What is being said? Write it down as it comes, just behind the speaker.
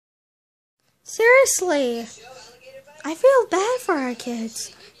Seriously, I feel bad for our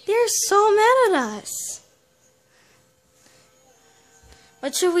kids. They're so mad at us.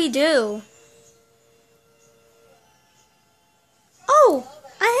 What should we do? Oh,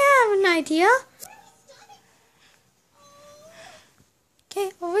 I have an idea.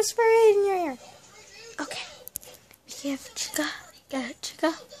 Okay, I'll whisper it in your ear. Okay, we give Chica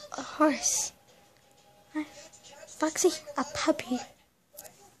a horse. Foxy a puppy.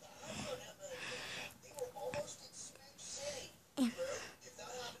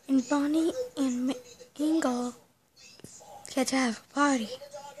 And Bonnie and Ingle get to have a party.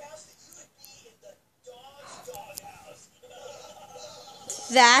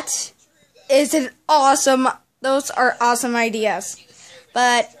 That is an awesome, those are awesome ideas.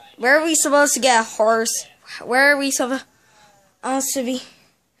 But where are we supposed to get a horse? Where are we supposed to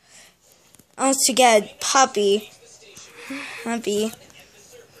get a puppy?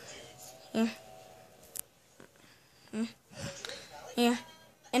 Yeah.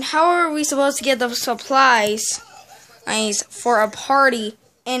 And how are we supposed to get the supplies for a party?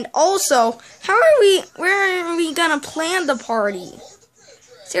 And also, where are we gonna plan the party?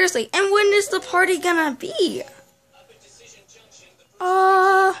 Seriously, and when is the party gonna be?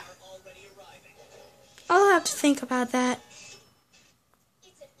 I'll have to think about that.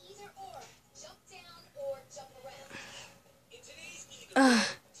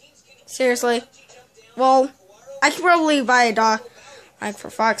 Seriously. Well, I could probably buy a dog, like for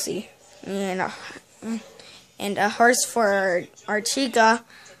Foxy, and a horse for our Chica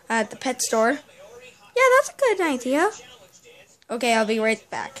at the pet store. Yeah, that's a good idea. Okay, I'll be right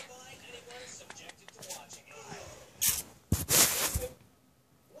back.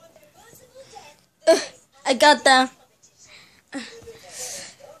 I got them.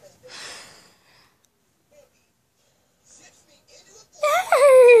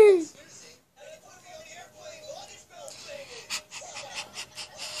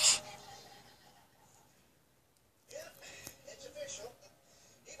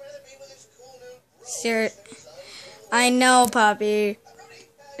 I know, Poppy.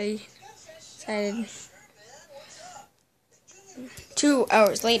 I decided 2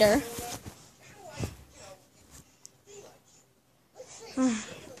 hours later.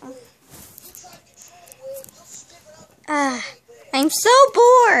 I'm so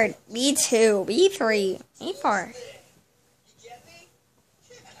bored. Me too. Me 3. Me 4.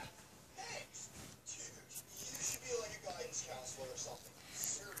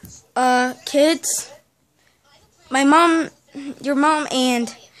 Kids, your mom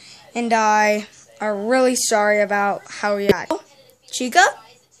and I are really sorry about how we act. Chica,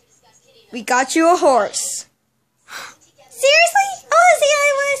 we got you a horse. Seriously? Oh, see,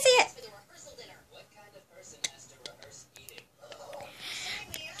 I want to see it.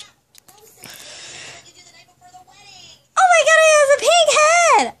 Oh my God, it has a pink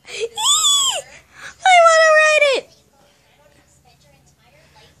head. Eee! I want to ride it.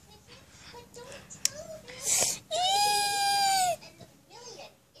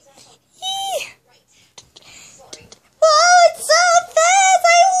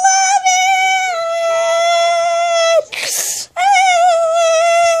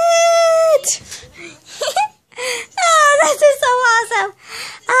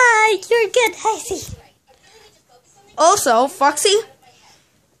 Also, Foxy,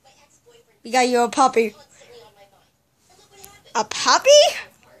 we got you a puppy. A puppy?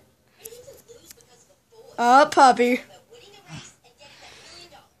 A puppy.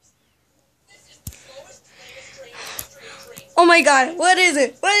 Oh my God, what is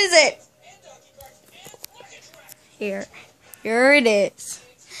it? What is it? Here it is.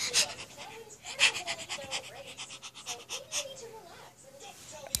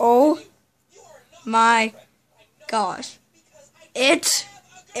 Oh my gosh, it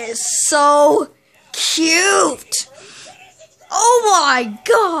is so cute. Oh my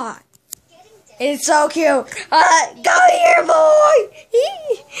God, it's so cute. Go here, boy.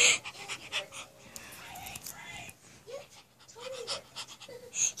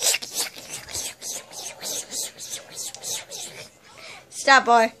 Stop,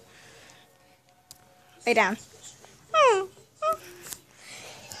 boy. Lay down.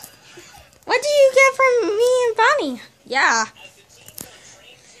 What do you get from me and Bonnie? Yeah.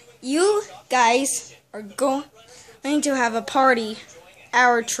 You guys are going to have a party.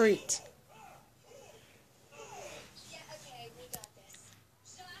 Our treat.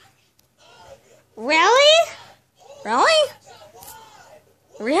 Really? Really?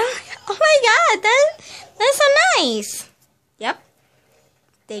 Really? Oh my God, that's so nice. Yep.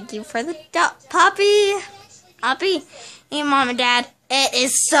 Thank you for the puppy. Puppy. Hey, Mom and Dad. It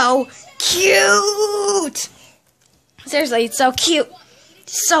is so cute. Seriously, it's so cute.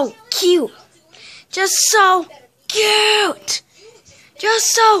 So cute. Just so cute.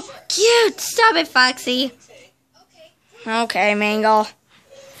 Just so cute. Stop it, Foxy. Okay, Mangle.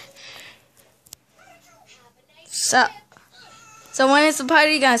 So when is the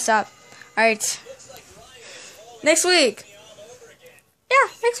party gonna stop? Alright. Next week. Yeah,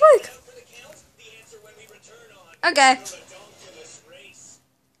 next week. Okay.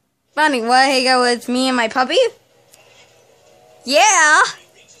 Bunny, what? Hang out with me and my puppy? Yeah.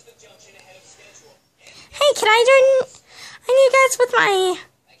 Hey, can I join you guys with my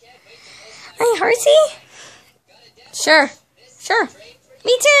horsey? Sure.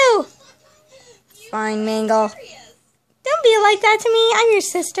 Me too. Fine, Mangle. Don't be like that to me. I'm your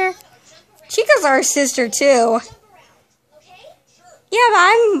sister. Chica's our sister too. Yeah, but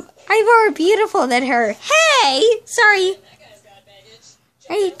I'm more beautiful than her. Hey, sorry.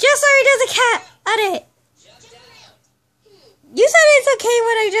 Hey, just sorry to the cat. At it. You said it's okay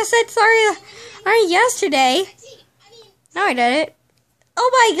when I just said sorry yesterday. No, I didn't. Oh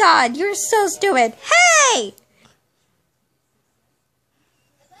my God, you're so stupid. Hey!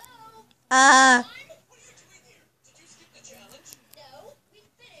 Ow!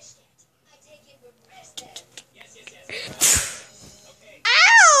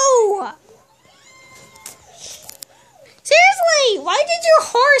 Seriously, why did your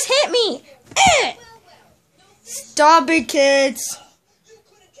horse hit me? Stop it, kids.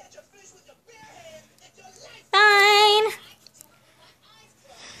 Fine.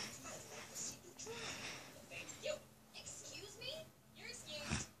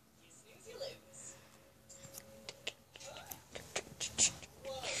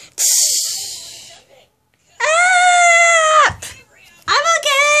 I'm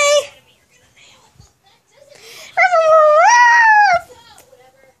okay.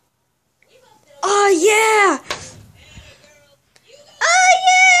 Oh yeah.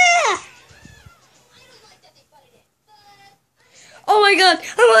 Oh my God, I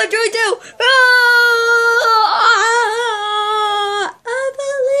want to join too! I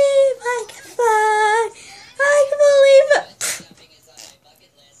believe I can fly. I can believe it.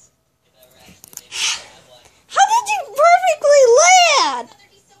 How did you perfectly land?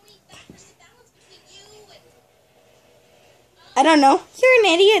 I don't know. You're an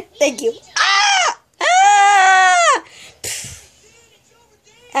idiot. Thank you.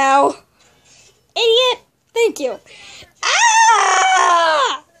 Ow. Idiot. Thank you.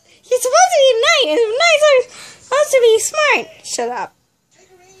 You're supposed to be nice. Nice are supposed to be smart. Shut up.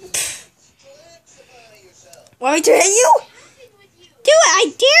 Want me to hit you? Do it.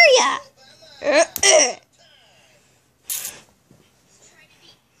 I dare ya.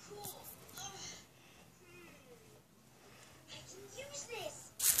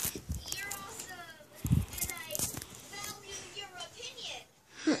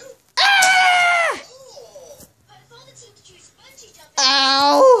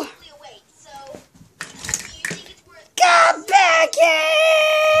 Ow! Come back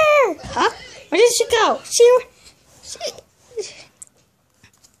here! Huh? Where did she go?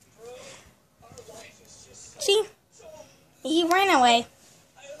 He ran away.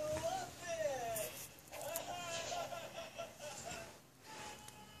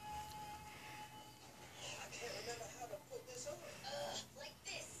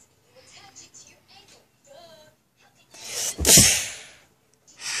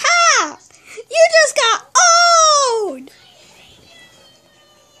 Ha! You just got owned!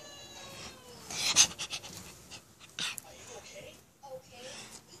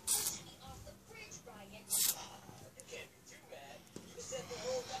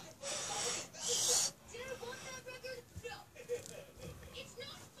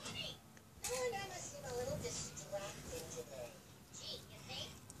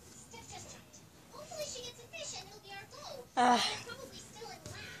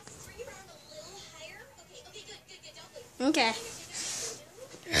 Okay.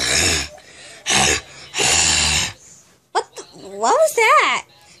 What was that?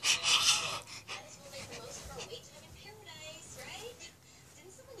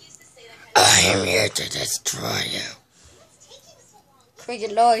 I am here to destroy you.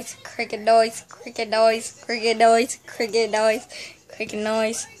 Cricket noise, cricket noise, cricket noise, cricket noise, cricket noise, cricket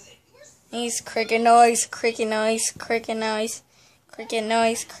noise. He's cricket noise, cricket noise, cricket noise, cricket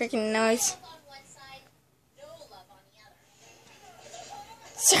noise, cricket noise.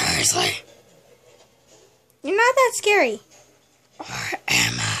 Seriously? You're not that scary. Or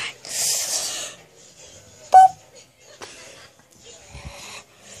am I? Boop.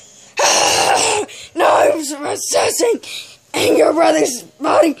 Knives processing. And your brother's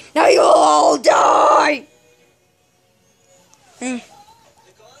spawning. Now you'll all die. Ah!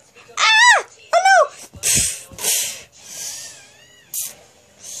 Oh no!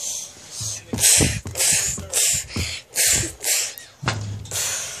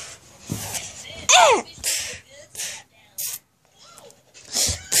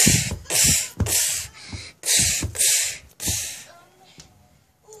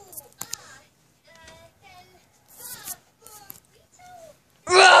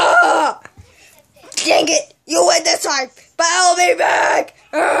 Ah! Dang it! You win this time, but I'll be back!